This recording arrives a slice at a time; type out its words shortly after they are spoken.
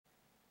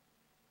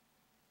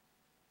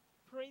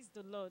Praise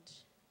the Lord.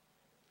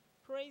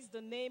 Praise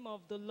the name of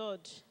the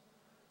Lord.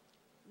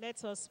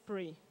 Let us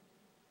pray.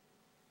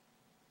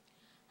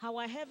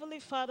 Our Heavenly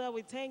Father,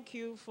 we thank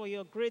you for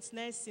your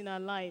greatness in our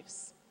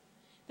lives.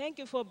 Thank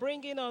you for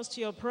bringing us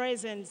to your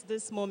presence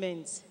this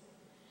moment.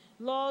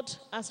 Lord,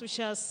 as we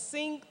shall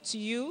sing to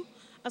you,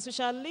 as we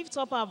shall lift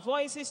up our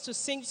voices to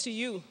sing to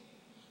you,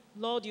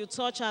 Lord, you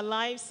touch our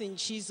lives in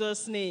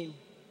Jesus' name.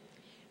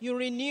 You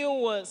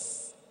renew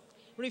us,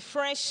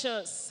 refresh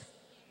us,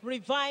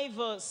 revive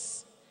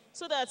us,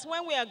 so that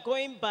when we are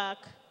going back,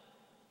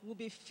 we'll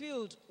be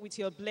filled with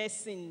your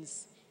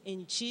blessings.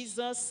 In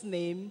Jesus'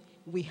 name,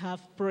 we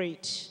have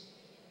prayed.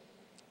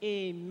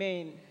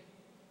 Amen.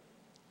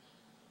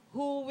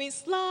 Who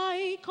is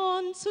like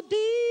unto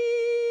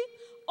thee,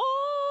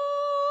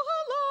 O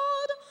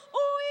Lord?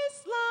 Who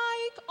is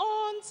like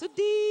unto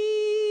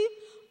thee,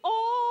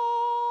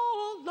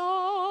 O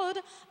Lord?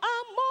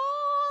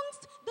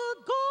 Amongst the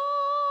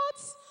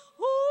gods,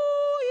 who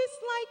is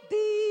like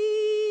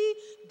thee?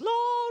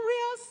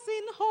 Glorious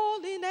in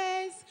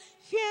holiness,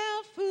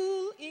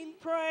 fearful in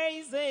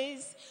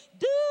praises,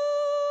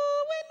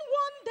 doing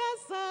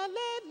wonders,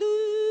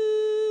 hallelujah.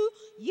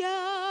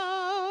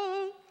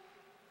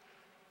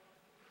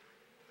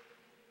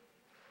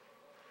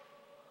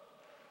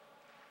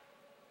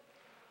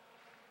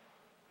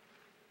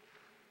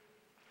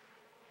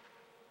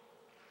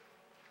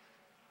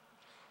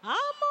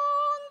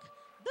 Among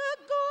the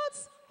gods,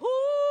 who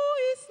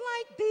is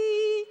like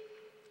thee?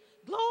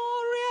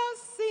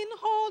 Glorious in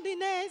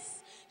holiness,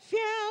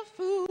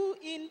 fearful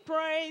in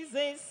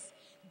praises,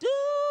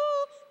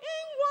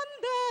 doing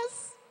wonders.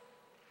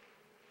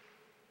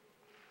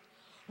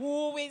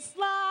 Who is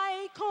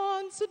like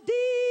unto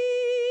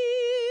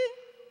thee?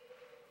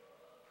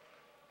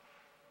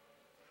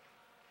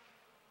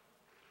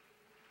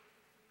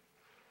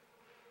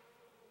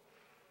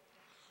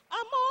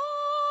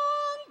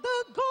 Among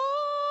the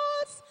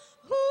gods,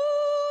 who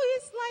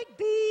is like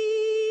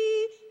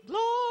thee?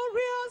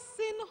 Glorious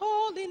in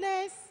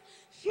holiness,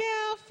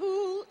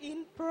 fearful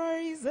in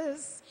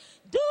praises,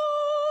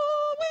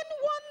 doing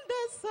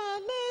wonders,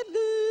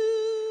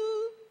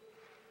 hallelujah.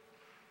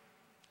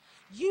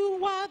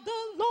 You are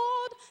the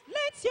Lord,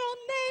 let your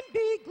name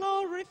be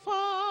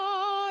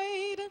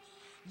glorified.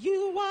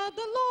 You are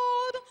the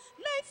Lord,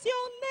 let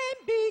your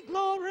name be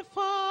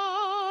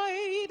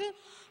glorified.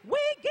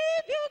 We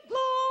give you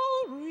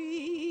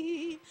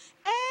glory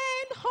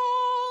and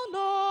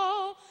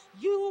honor.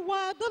 You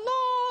are the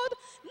Lord,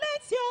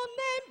 let your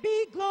name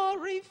be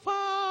glorified.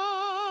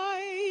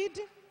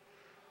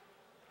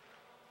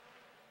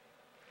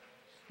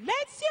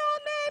 Let your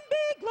name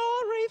be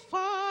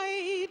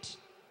glorified.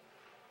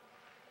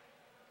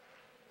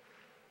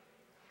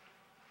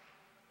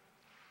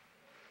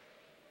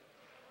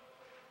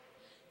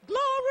 Glory.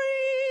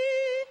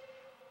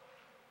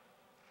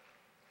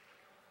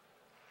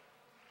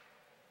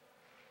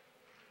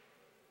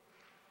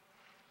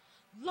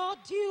 Lord,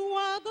 you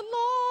are the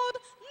Lord,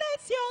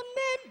 let your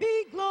name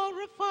be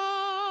glorified.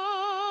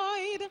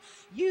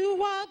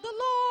 You are the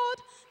Lord,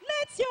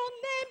 let your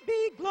name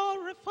be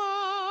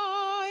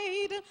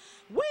glorified.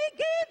 We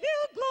give you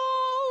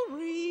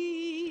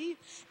glory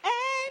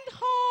and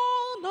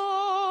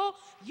honor.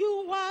 You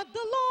are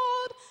the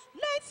Lord,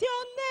 let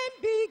your name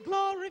be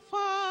glorified.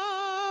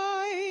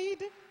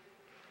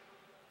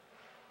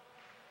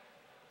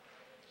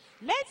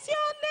 Let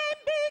your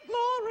name be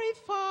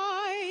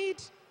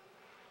glorified.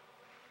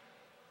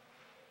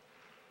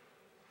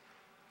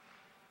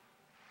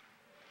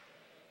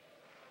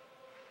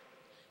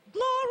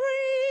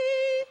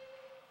 Glory.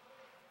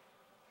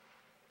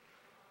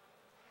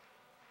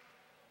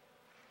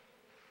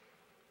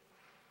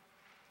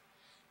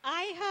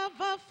 I have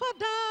a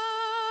Father,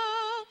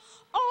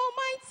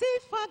 Almighty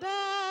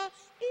Father.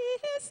 He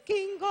is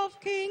King of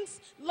Kings,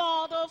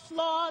 Lord of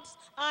Lords.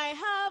 I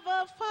have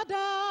a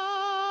Father.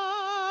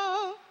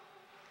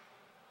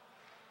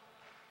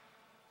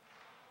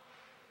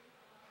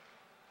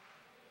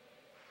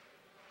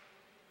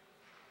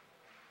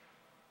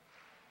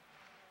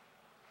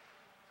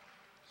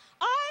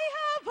 I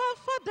have a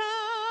Father,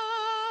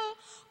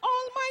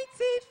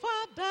 Almighty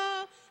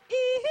Father. He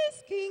is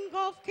King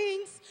of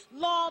Kings,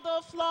 Lord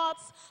of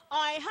Lords.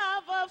 I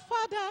have a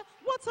Father.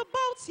 What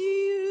about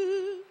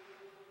you?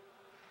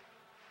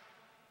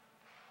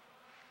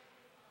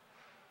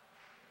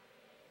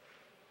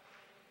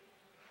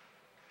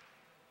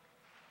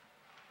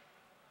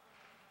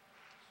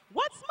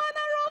 What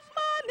manner of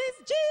man is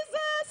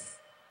Jesus?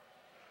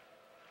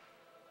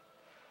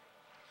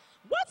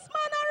 What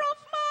manner of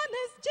man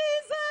is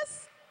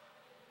Jesus?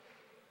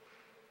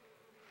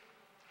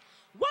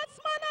 What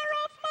manner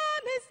of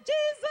man is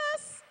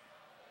Jesus?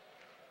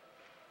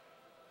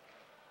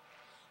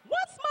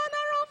 What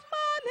manner of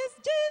man is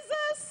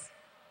Jesus?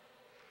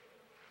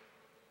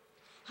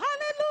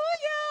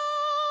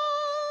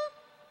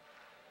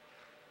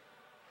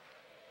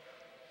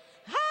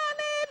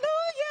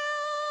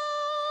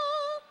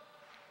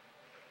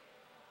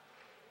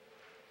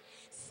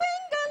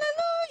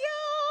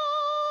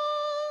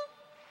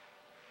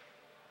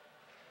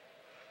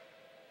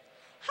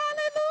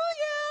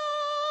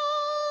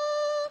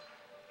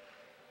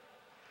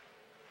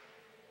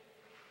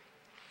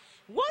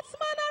 What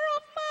manner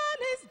of man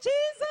is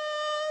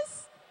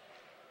Jesus?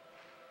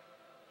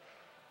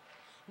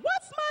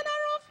 What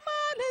manner of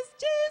man is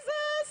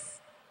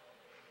Jesus?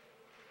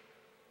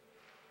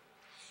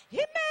 He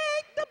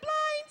made the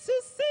blind to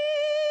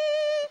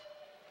see.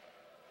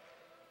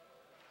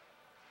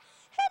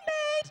 He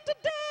made the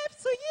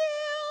deaf to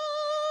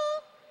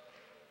hear.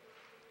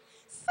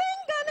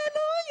 Sing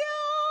hallelujah.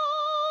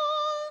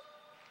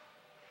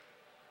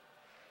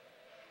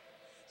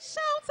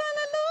 Shout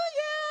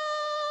hallelujah.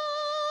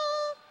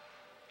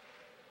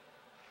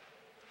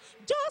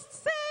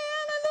 Just say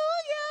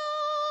hallelujah.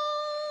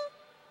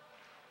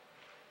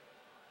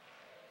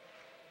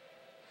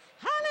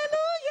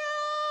 Hallelujah.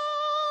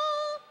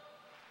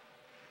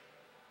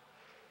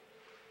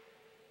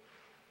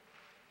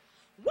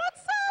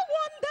 What's a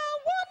wonder,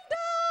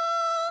 wonder?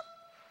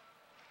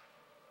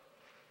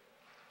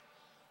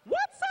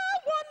 What's a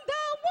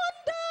wonder,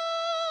 wonder?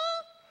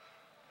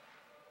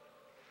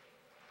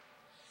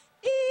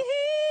 He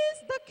is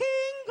the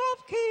King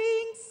of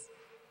Kings.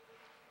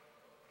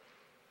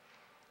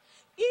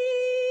 He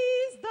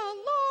is the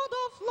Lord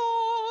of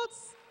Lords.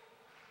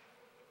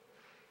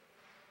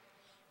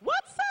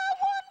 What's a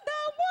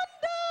wonder,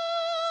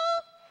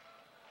 wonder?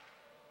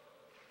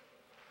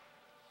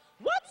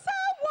 What's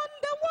a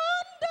wonder,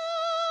 wonder?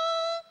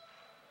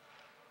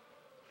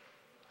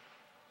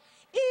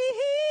 He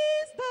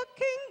is the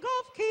King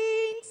of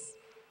Kings.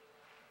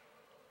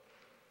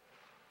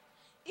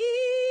 He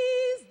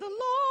is the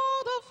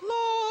Lord of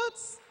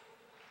Lords.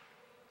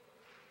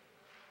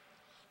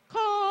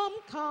 Come,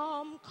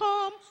 come,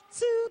 come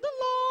to the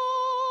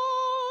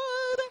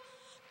Lord.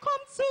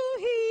 Come to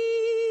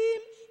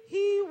him.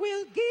 He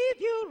will give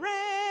you rest.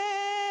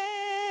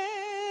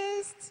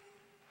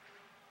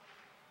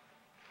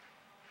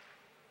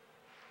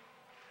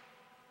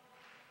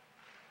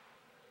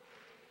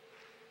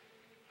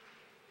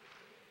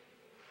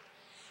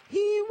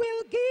 He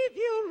will give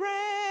you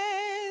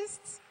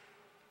rest.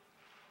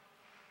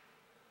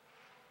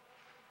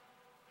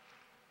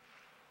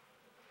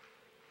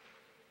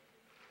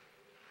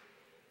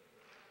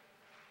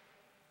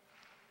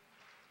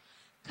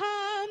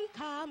 Come,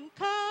 come,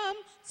 come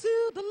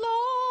to the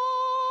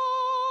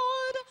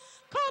Lord.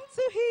 Come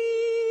to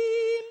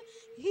him.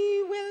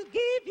 He will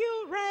give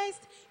you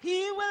rest.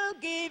 He will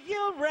give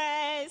you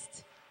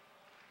rest.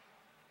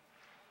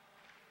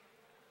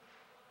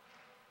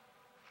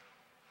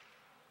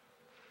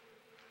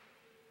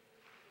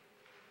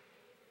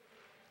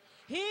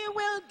 He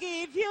will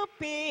give you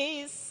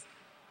peace.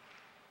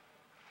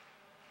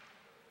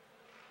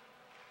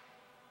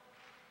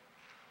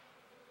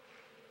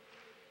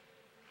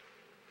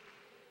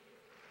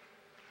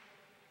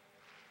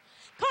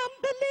 Come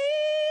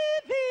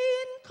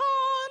believing,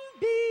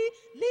 come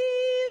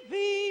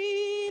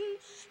believing.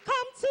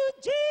 Come to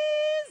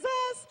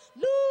Jesus,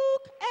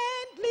 look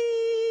and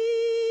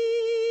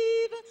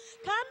live.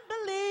 Come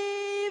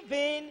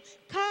believing,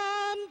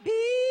 come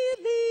believing.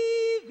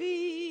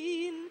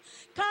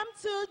 Come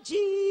to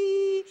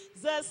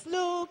Jesus,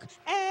 look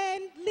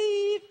and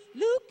live.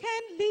 Look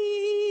and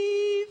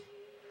live.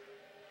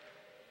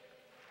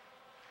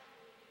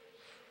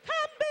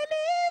 Come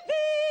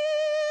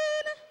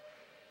believing.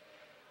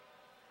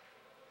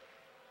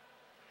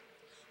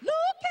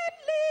 Look and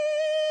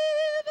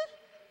live.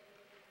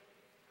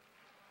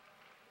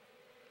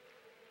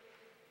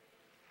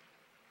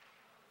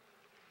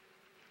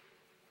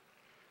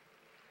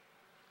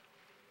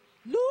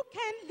 Look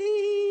and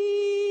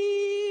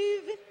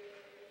live.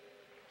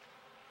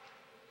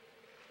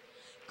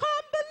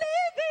 Come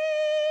believing.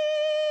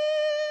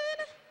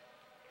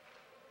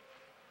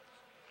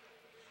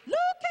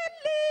 Look and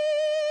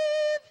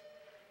live.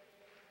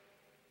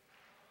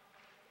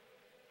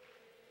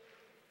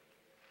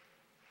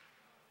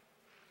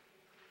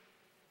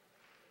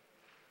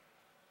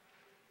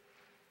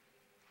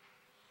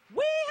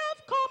 We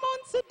have come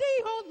unto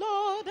thee, O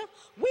Lord.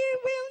 We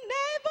will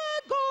never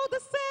go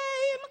the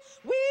same.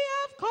 We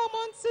have come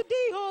unto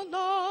thee, O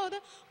Lord.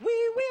 We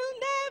will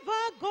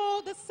never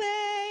go the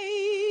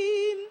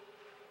same.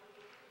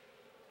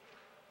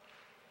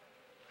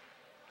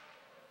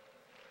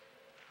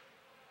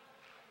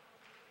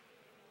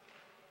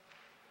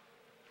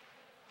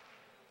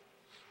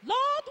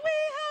 Lord, we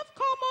have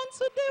come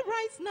unto thee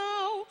right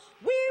now.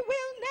 We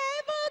will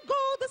never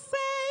go the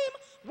same.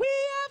 We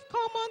have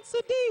come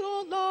unto thee,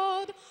 O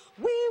Lord.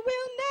 We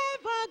will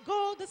never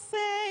go the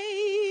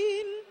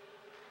same.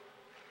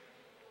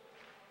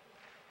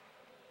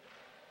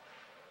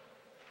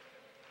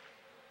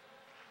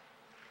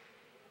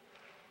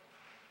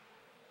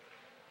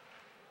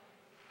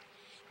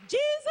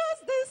 Jesus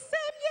the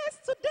same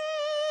yesterday.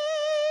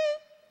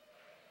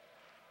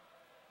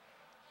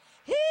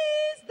 He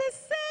is the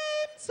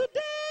same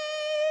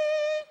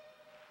today.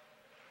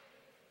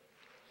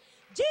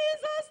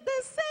 Jesus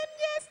the same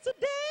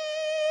yesterday.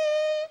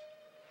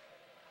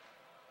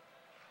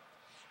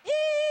 He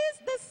is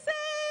the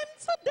same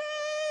today.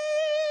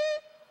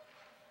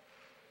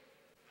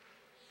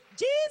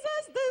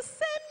 Jesus the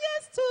same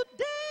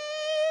yesterday.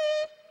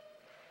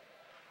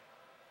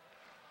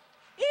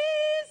 He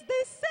is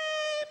the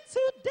same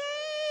today.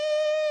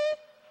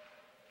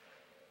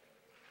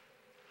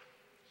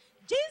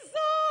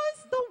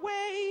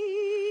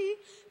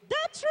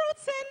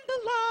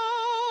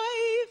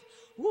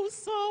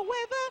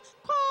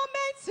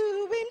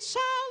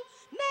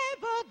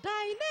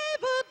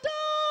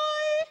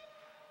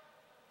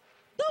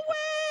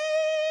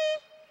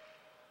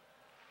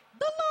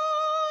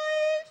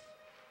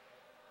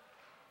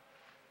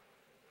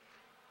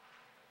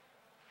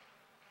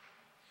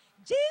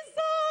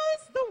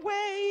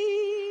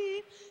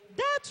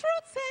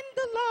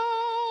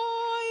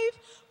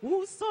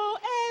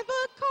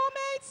 Whosoever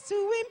cometh to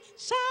him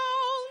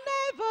shall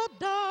never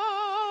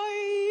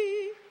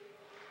die.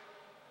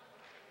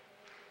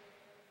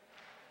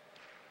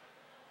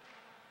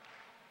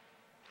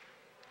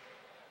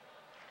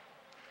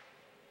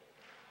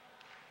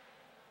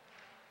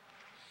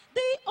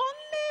 The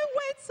only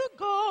way to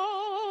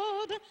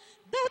God,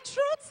 the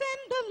truth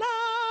and the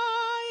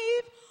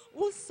life.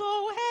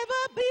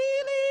 Whosoever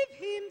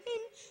believe in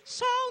him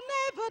shall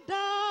never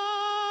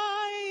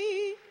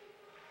die.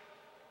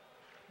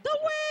 The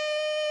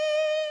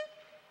way,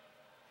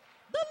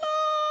 the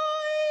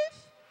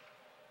life.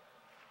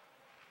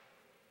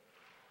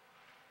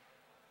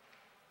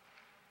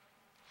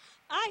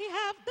 I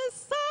have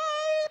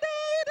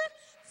decided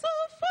to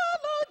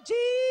follow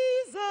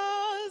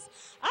Jesus.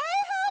 I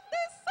have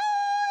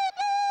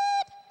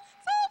decided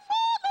to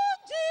follow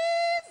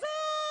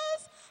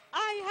Jesus.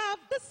 I have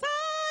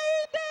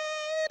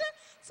decided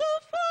to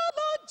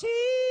follow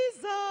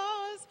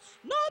Jesus.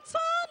 No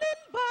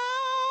turning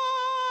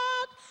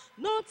back,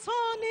 no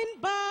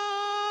turning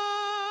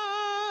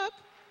back.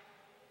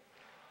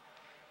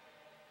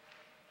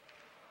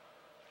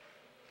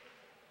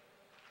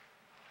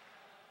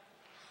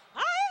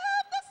 I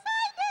have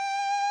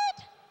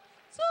decided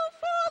to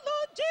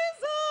follow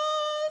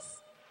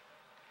Jesus.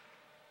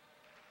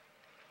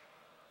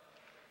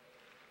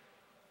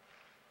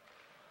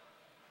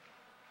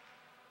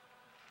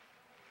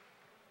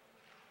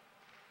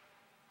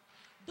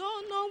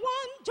 Though no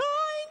one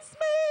joins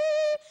me,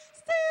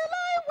 still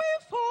I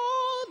will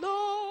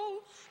follow.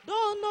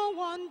 Though no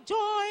one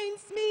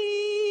joins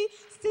me,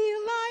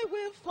 still I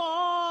will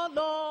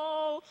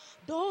follow.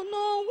 Though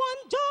no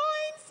one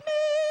joins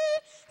me,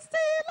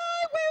 still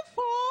I will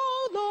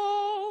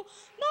follow.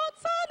 No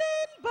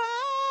turning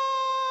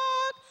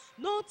back,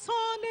 no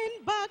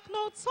turning back,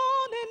 no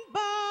turning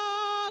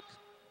back.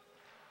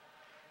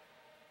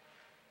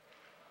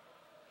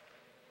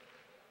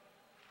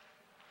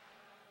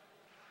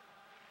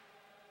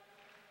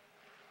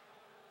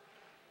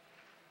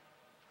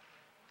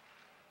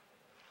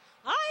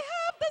 I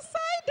have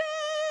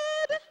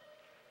decided,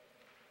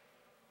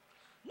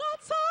 no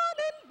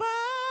turning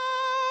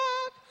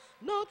back,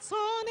 no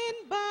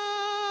turning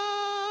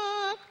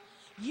back.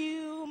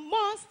 You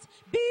must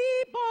be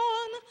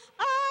born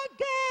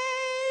again.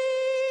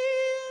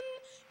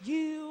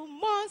 You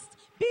must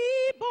be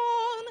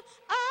born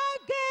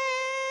again.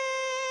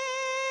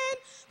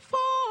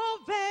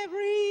 For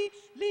verily,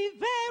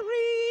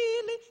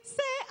 verily,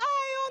 say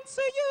I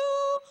unto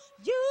you,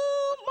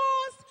 you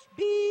must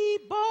be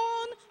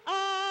born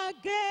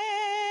again.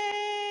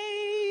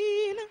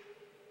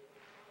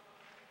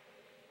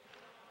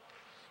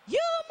 You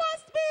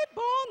must be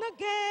born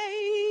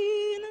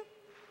again.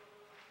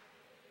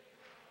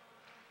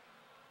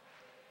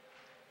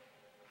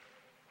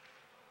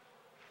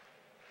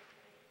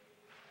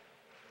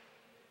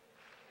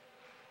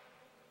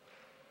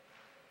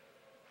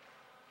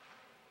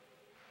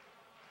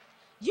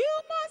 You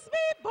must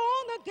be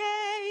born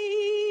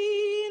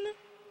again.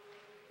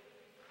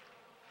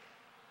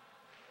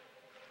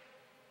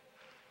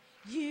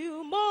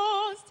 You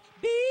must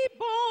be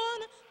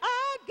born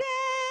again.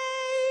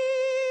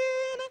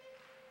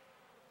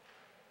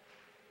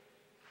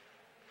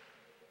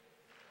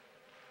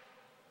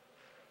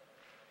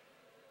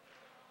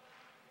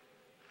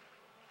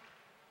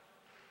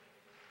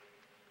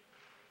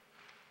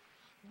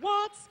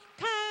 What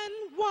can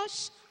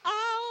wash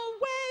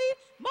away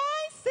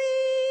my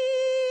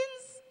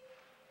sins?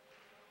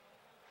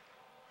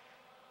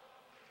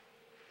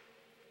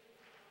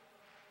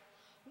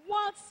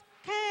 What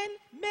can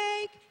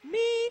make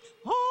me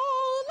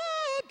whole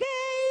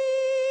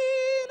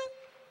again?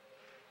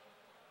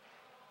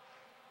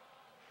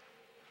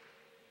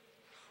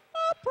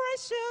 Oh,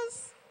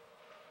 precious.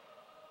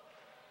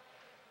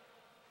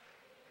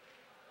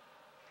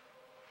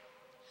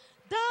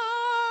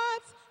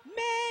 That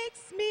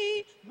makes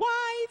me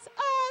white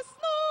as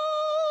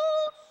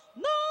snow.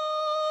 No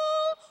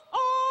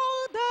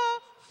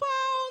other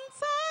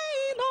fount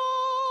I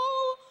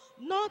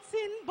know.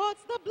 Nothing but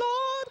the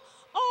blood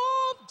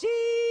of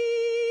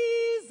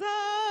Jesus.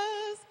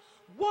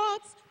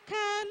 What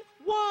can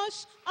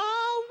wash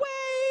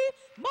away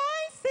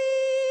my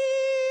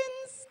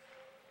sins?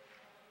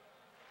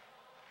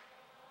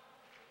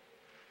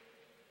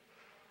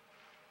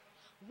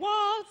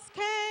 What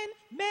can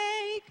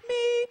make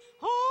me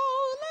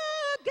whole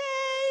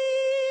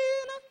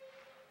again?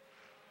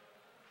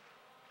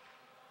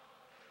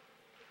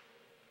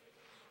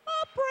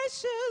 Oh,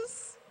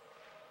 precious.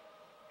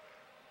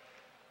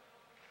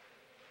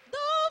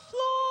 The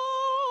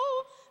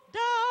flow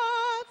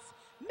that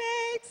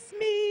makes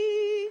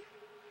me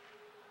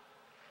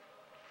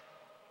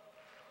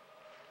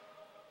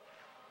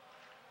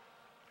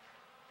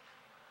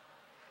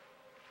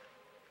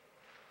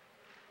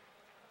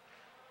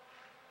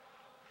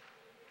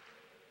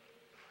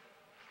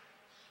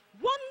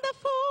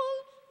wonderful,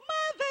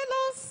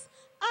 marvelous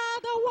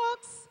are the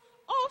works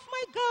of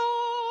my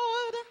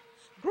God.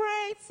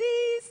 Great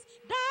is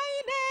thy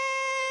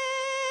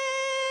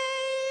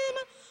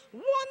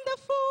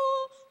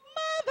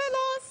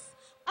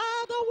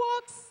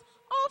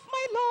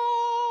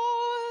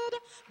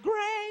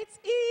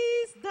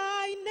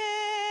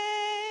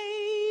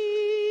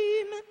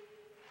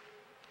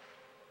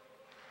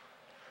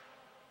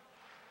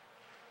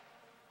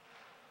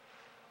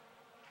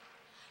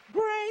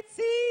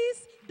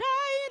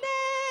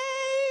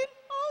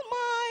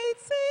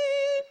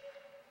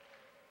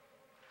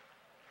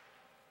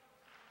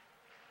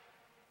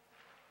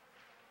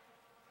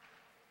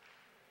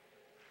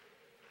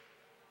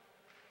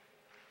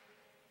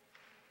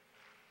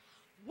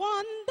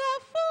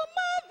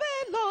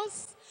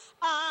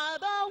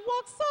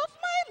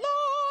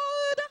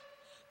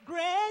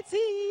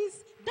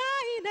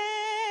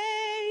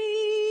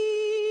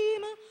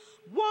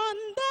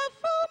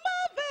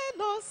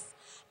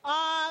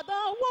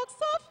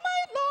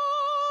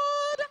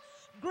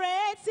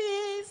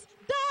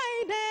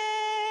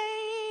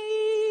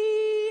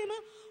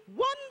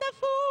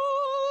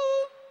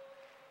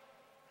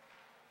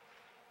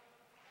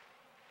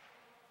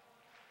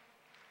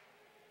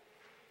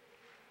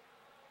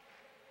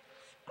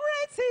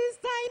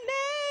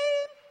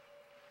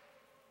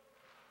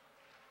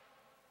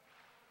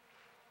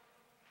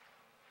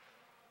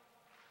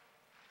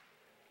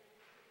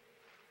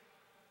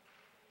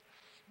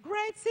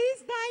Great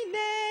is thy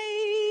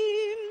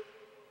name.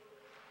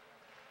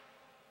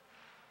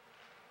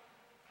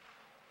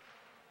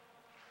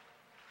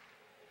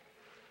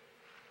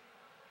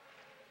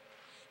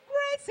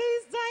 Great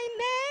is thy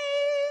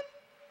name.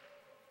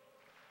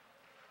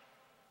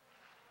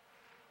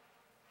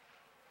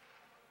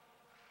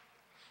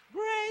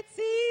 Great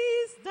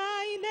is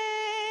thy name.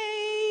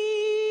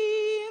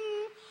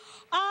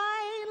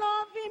 I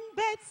love him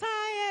better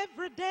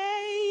every day.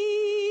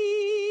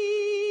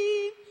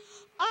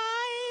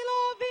 I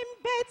love him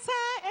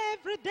better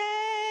every day.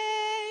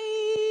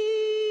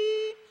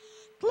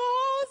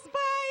 Close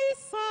by his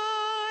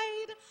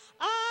side,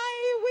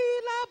 I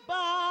will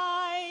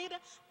abide.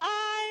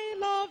 I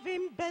love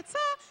him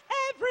better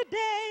every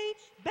day,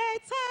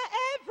 better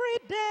every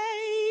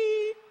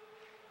day.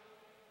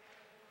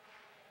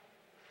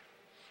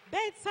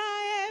 Better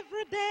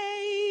every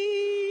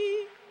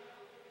day.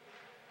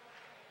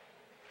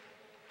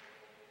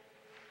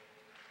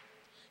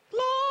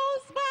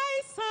 Close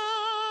by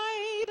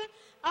side,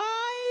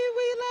 I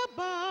will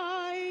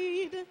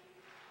abide.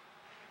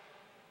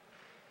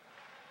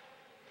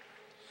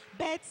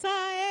 Better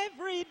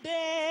every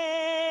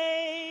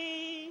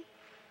day.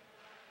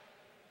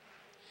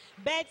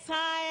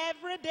 Better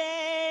every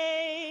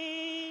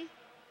day.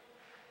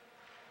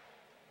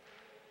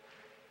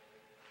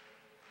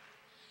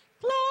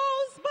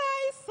 Close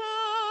by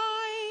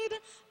side,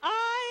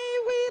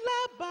 I will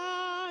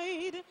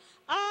abide.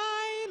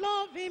 I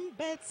love him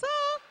better.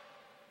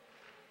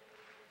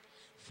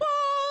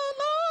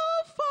 Follow,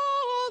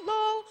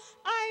 follow,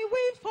 I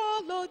will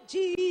follow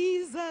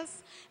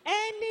Jesus.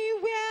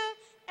 Anywhere,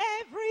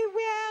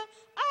 everywhere,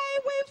 I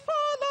will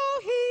follow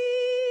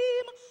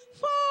him.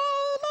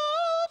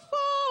 Follow,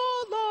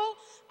 follow,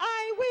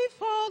 I will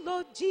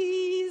follow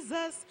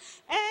Jesus.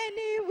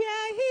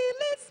 Anywhere he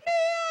leads me,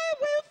 I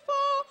will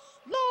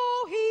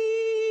follow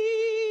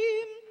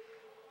him.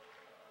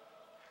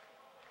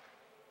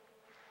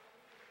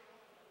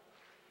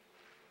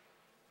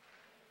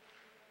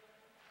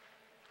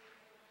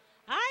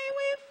 I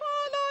will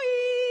follow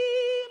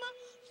him.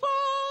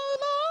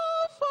 Follow,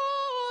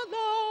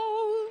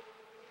 follow.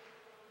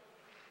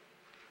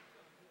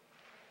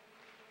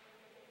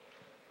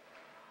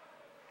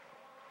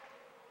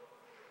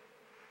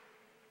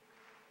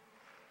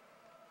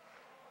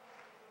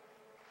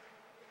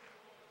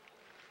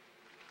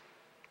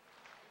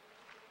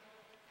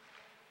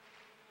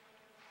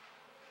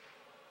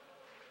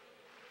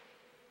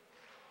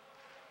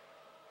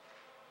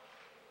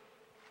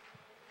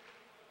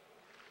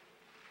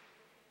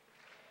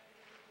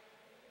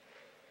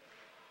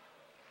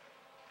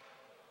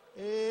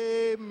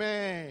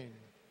 Amen.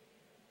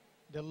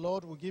 The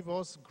Lord will give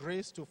us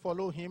grace to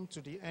follow him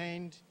to the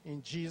end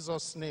in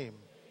Jesus' name.